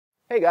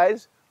Hey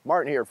guys,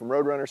 Martin here from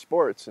Roadrunner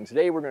Sports, and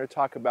today we're going to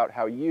talk about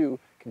how you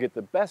can get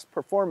the best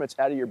performance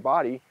out of your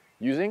body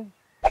using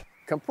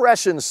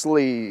compression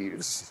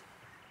sleeves.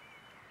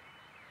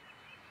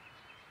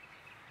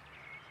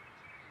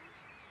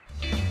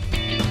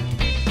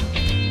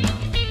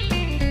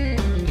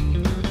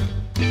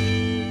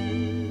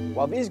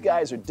 While these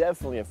guys are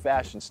definitely a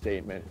fashion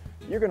statement,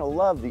 you're going to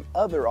love the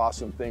other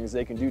awesome things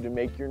they can do to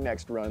make your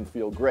next run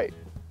feel great.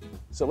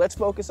 So let's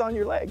focus on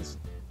your legs.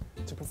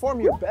 To perform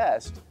your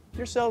best,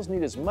 your cells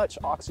need as much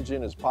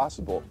oxygen as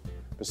possible.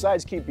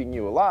 Besides keeping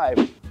you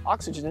alive,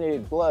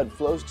 oxygenated blood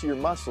flows to your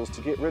muscles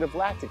to get rid of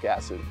lactic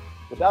acid.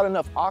 Without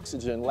enough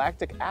oxygen,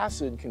 lactic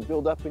acid can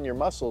build up in your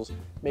muscles,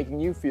 making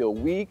you feel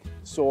weak,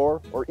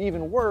 sore, or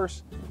even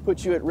worse,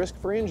 put you at risk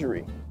for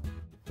injury.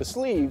 The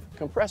sleeve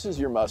compresses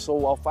your muscle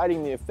while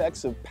fighting the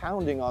effects of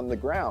pounding on the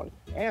ground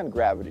and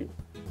gravity.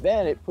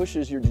 Then it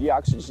pushes your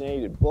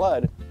deoxygenated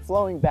blood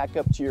flowing back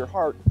up to your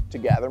heart to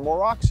gather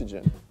more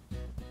oxygen.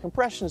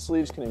 Compression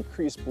sleeves can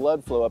increase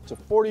blood flow up to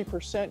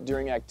 40%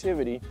 during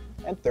activity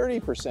and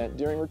 30%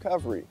 during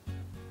recovery.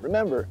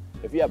 Remember,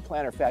 if you have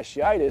plantar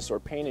fasciitis or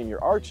pain in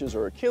your arches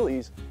or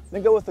Achilles,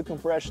 then go with the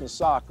compression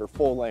sock or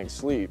full-length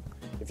sleeve.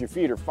 If your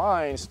feet are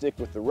fine, stick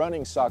with the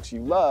running socks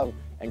you love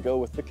and go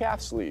with the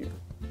calf sleeve.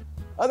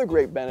 Other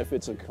great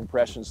benefits of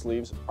compression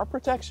sleeves are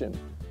protection.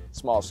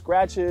 Small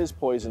scratches,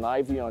 poison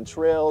ivy on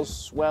trails,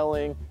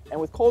 swelling,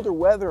 and with colder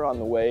weather on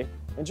the way,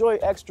 enjoy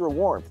extra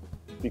warmth,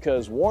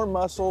 because warm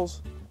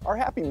muscles are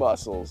happy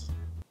muscles.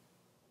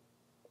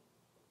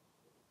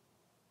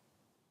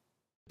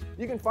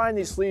 You can find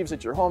these sleeves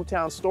at your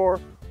hometown store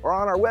or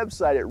on our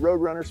website at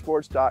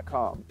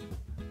roadrunnersports.com.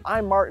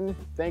 I'm Martin,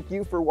 thank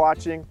you for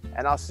watching,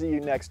 and I'll see you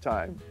next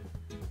time.